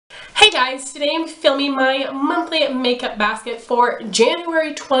Guys, today I'm filming my monthly makeup basket for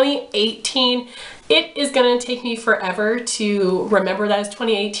January 2018. It is going to take me forever to remember that it's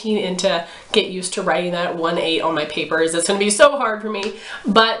 2018 and to get used to writing that 1-8 on my papers. It's going to be so hard for me,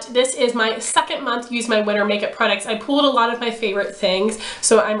 but this is my second month using my winter makeup products. I pulled a lot of my favorite things,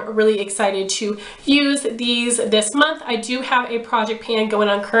 so I'm really excited to use these this month. I do have a project pan going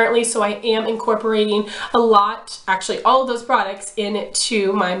on currently, so I am incorporating a lot, actually all of those products,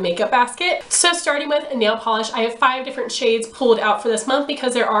 into my makeup basket. So starting with nail polish, I have 5 different shades pulled out for this month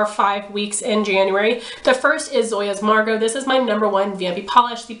because there are 5 weeks in January. The first is Zoya's Margot. This is my #1 vampy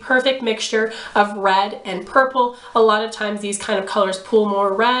polish, the perfect mixture of red and purple. A lot of times these kind of colors pull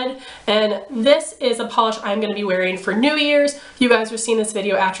more red, and this is a polish I'm going to be wearing for New Year's. You guys are seeing this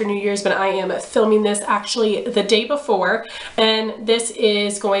video after New Year's, but I am filming this actually the day before, and this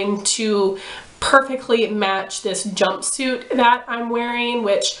is going to perfectly match this jumpsuit that I'm wearing,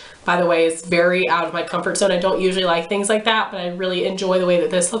 which by the way is very out of my comfort zone. I don't usually like things like that, but I really enjoy the way that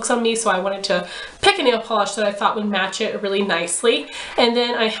this looks on me, so I wanted to pick a nail polish that I thought would match it really nicely. And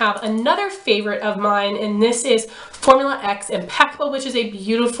then I have another favorite of mine, and this is Formula X Impeccable, which is a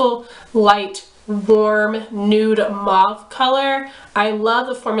beautiful light warm nude mauve color. I love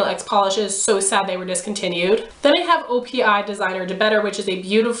the Formula X polishes. So sad they were discontinued. Then I have OPI Designer to Better, which is a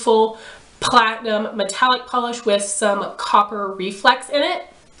beautiful platinum metallic polish with some copper reflex in it.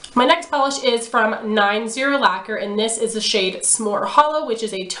 My next polish is from 90 Lacquer, and this is the shade S'more Hollow, which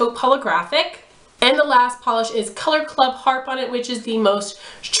is a taupe holographic. And the last polish is Color Club Harp on it, which is the most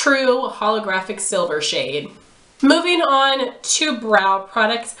true holographic silver shade. Moving on to brow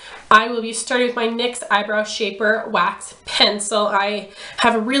products, I will be starting with my NYX Eyebrow Shaper Wax Pencil. I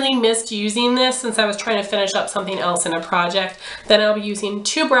have really missed using this since I was trying to finish up something else in a project. Then I'll be using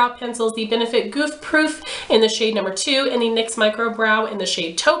 2 brow pencils, the Benefit Goof Proof in the shade #2 and the NYX Micro Brow in the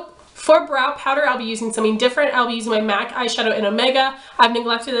shade Taupe. For brow powder, I'll be using something different. I'll be using my MAC eyeshadow in Omega. I've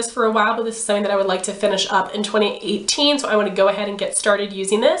neglected this for a while, but this is something that I would like to finish up in 2018, so I want to go ahead and get started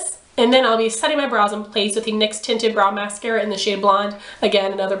using this. And then I'll be setting my brows in place with the NYX Tinted Brow Mascara in the shade Blonde.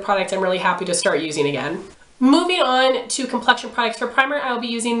 Again, another product I'm really happy to start using again. Moving on to complexion products. For primer, I'll be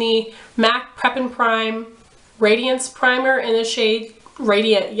using the MAC Prep and Prime Radiance Primer in the shade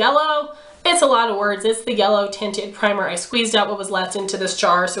Radiant Yellow. It's a lot of words. It's the yellow tinted primer. I squeezed out what was left into this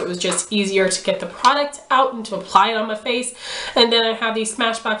jar, so it was just easier to get the product out and to apply it on my face. And then I have the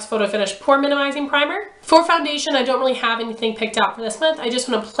Smashbox Photo Finish Pore Minimizing Primer. For foundation, I don't really have anything picked out for this month. I just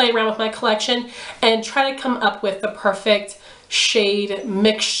want to play around with my collection and try to come up with the perfect shade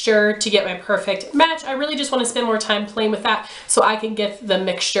mixture to get my perfect match. I really just want to spend more time playing with that so I can get the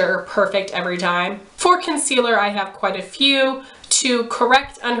mixture perfect every time. For concealer, I have quite a few. To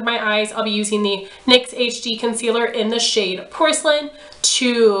correct under my eyes, I'll be using the NYX HD Concealer in the shade Porcelain.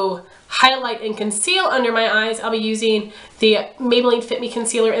 To highlight and conceal under my eyes, I'll be using the Maybelline Fit Me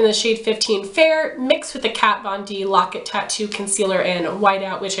Concealer in the shade 15 Fair, mixed with the Kat Von D Lock-It Tattoo Concealer in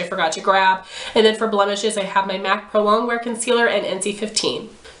Whiteout, which I forgot to grab. And then for blemishes, I have my MAC Pro Longwear Concealer in NC15.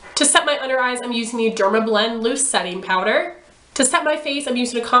 To set my under eyes, I'm using the Derma Blend Loose Setting Powder. To set my face, I'm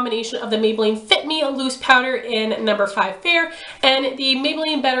using a combination of the Maybelline Fit Me Loose Powder in #5 Fair and the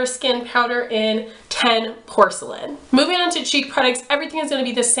Maybelline Better Skin Powder in 10 Porcelain. Moving on to cheek products, everything is going to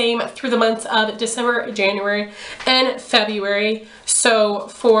be the same through the months of December, January, and February. So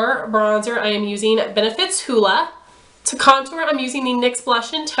for bronzer, I am using Benefit's Hoola. To contour, I'm using the NYX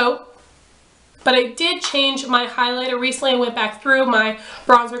Blush in Taupe. But I did change my highlighter recently. I went back through my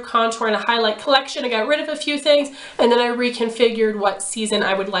bronzer, contour, and highlight collection. I got rid of a few things, and then I reconfigured what season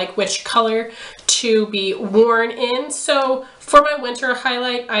I would like which color to be worn in. So for my winter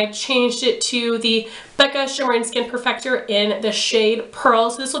highlight, I changed it to the Becca Shimmering Skin Perfector in the shade Pearl.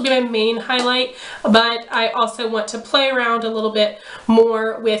 So this will be my main highlight, but I also want to play around a little bit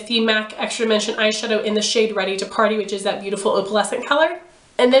more with the MAC Extra Dimension eyeshadow in the shade Ready to Party, which is that beautiful opalescent color.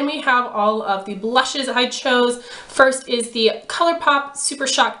 And then we have all of the blushes I chose. First is the ColourPop Super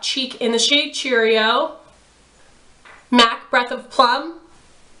Shock Cheek in the shade Cheerio, MAC Breath of Plum,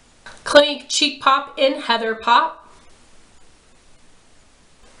 Clinique Cheek Pop in Heather Pop,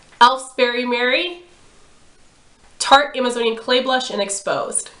 e.l.f.'s Berry Mary, Tarte Amazonian Clay Blush in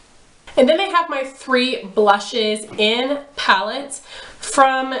Exposed. And then I have my 3 blushes in palettes.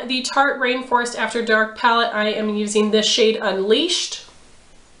 From the Tarte Rainforest After Dark palette, I am using the shade Unleashed.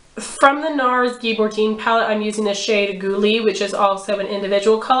 From the NARS Guy Bourdain palette, I'm using the shade Goulie, which is also an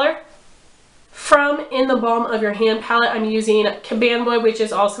individual color. From In the Balm of Your Hand palette, I'm using Caban Boy, which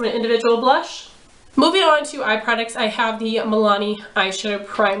is also an individual blush. Moving on to eye products, I have the Milani eyeshadow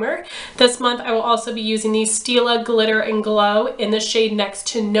primer. This month I will also be using the Stila Glitter and Glow in the shade Next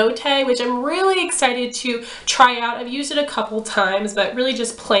to Note, which I'm really excited to try out. I've used it a couple times, but really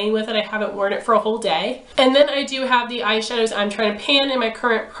just playing with it. I haven't worn it for a whole day. And then I do have the eyeshadows I'm trying to pan in my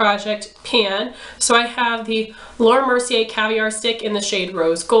current project pan. So I have the Laura Mercier Caviar Stick in the shade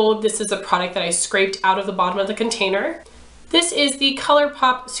Rose Gold. This is a product that I scraped out of the bottom of the container. This is the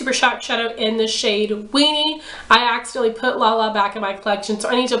ColourPop Super Shock Shadow in the shade Weenie. I accidentally put Lala back in my collection, so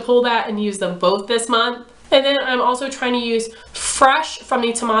I need to pull that and use them both this month. And then I'm also trying to use Fresh from the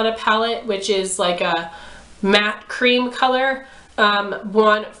Tamada palette, which is like a matte cream color.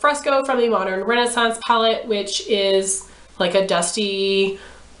 One Fresco from the Modern Renaissance palette, which is like a dusty,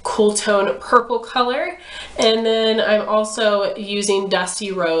 cool tone purple color. And then I'm also using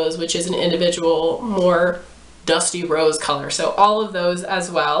Dusty Rose, which is an individual, more dusty rose color. So all of those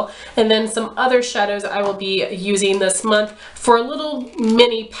as well. And then some other shadows I will be using this month. For a little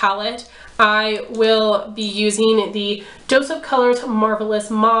mini palette, I will be using the Dose of Colors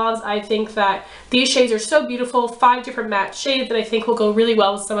Marvelous Mauves. I think that these shades are so beautiful. 5 different matte shades that I think will go really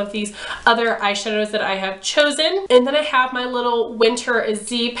well with some of these other eyeshadows that I have chosen. And then I have my little Winter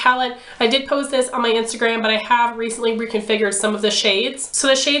Z palette. I did post this on my Instagram, but I have recently reconfigured some of the shades. So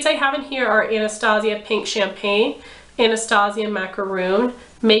the shades I have in here are Anastasia Pink Champagne, Anastasia Macaroon,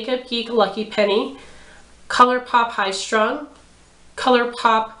 Makeup Geek Lucky Penny, ColourPop High Strung,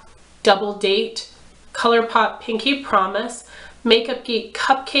 ColourPop Double Date, ColourPop Pinky Promise, Makeup Geek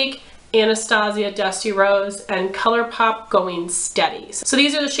Cupcake, Anastasia Dusty Rose, and ColourPop Going Steady. So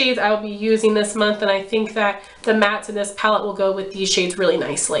these are the shades I will be using this month, and I think that the mattes in this palette will go with these shades really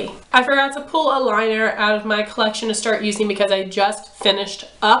nicely. I forgot to pull a liner out of my collection to start using because I just finished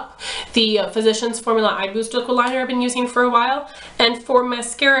up the Physicians Formula Eye Boost Liquid Liner I've been using for a while. And for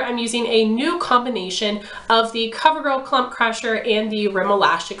mascara, I'm using a new combination of the CoverGirl Clump Crusher and the Rimmel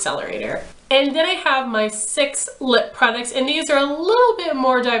Lash Accelerator. And then I have my 6 lip products, and these are a little bit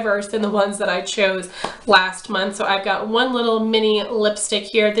more diverse than the ones that I chose last month. So I've got one little mini lipstick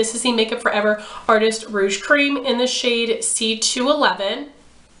here. This is the Makeup Forever Artist Rouge Cream in the shade C211.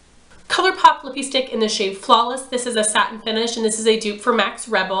 ColourPop Lippy Stick in the shade Flawless. This is a satin finish, and this is a dupe for Max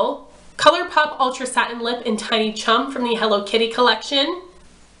Rebel. ColourPop Ultra Satin Lip in Tiny Chum from the Hello Kitty collection.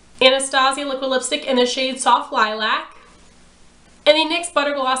 Anastasia Liquid Lipstick in the shade Soft Lilac. And the NYX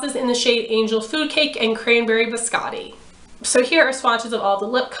Butter Glosses in the shade Angel Food Cake and Cranberry Biscotti. So here are swatches of all the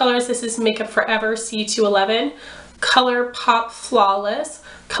lip colors. This is Makeup Forever C211, ColourPop Flawless,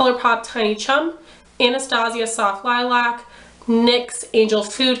 ColourPop Tiny Chum, Anastasia Soft Lilac, NYX Angel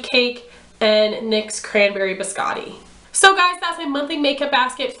Food Cake, and NYX Cranberry Biscotti. So guys, that's my monthly makeup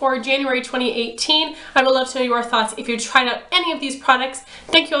basket for January 2018. I would love to know your thoughts if you've tried out any of these products.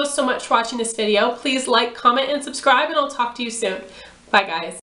 Thank you all so much for watching this video. Please like, comment, and subscribe, and I'll talk to you soon. Bye guys.